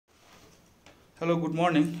Hello, good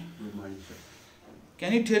morning. Good morning, sir.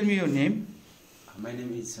 Can you tell me your name? My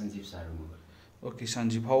name is Sanjib Saru. Okay,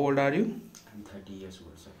 Sanjib. How old are you? I'm 30 years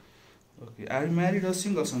old, sir. Okay. Are you married or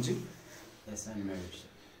single, Sanjib? Yes, I'm married, sir.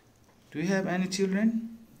 Do you have any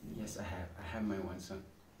children? Yes, I have. I have my one son.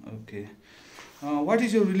 Okay. What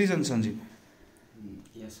is your religion, Sanjib?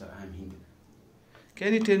 Yes, sir. I'm Hindu.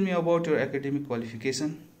 Can you tell me about your academic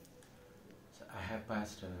qualification? So I have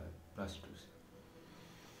passed plus 2.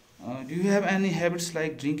 Do you have any habits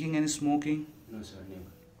like drinking and smoking? No, sir,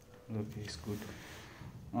 never. Okay, it's good.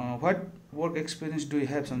 What work experience do you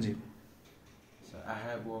have, Sanjib? So I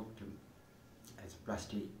have worked as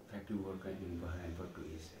plastic factory worker in Bahrain for 2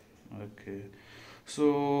 years. Okay.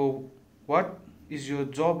 So, what is your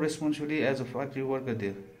job responsibility as a factory worker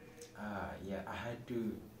there? Yeah, I had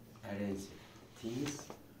to arrange things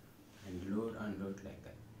and load, unload like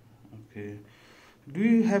that. Okay. Do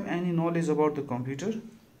you have any knowledge about the computer?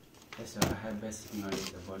 Yes, sir. I have basic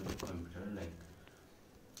knowledge about the computer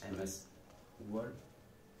like MS Word,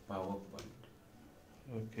 PowerPoint.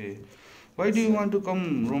 Okay. Why do you want to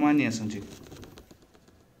come Romania, Sanjib?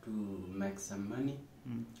 To make some money,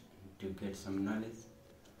 to get some knowledge,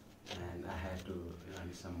 and I had to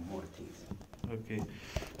learn some more things. Okay.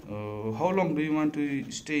 How long do you want to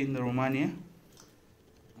stay in the Romania?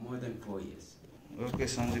 More than 4 years. Okay,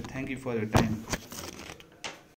 Sanjib. Thank you for your time.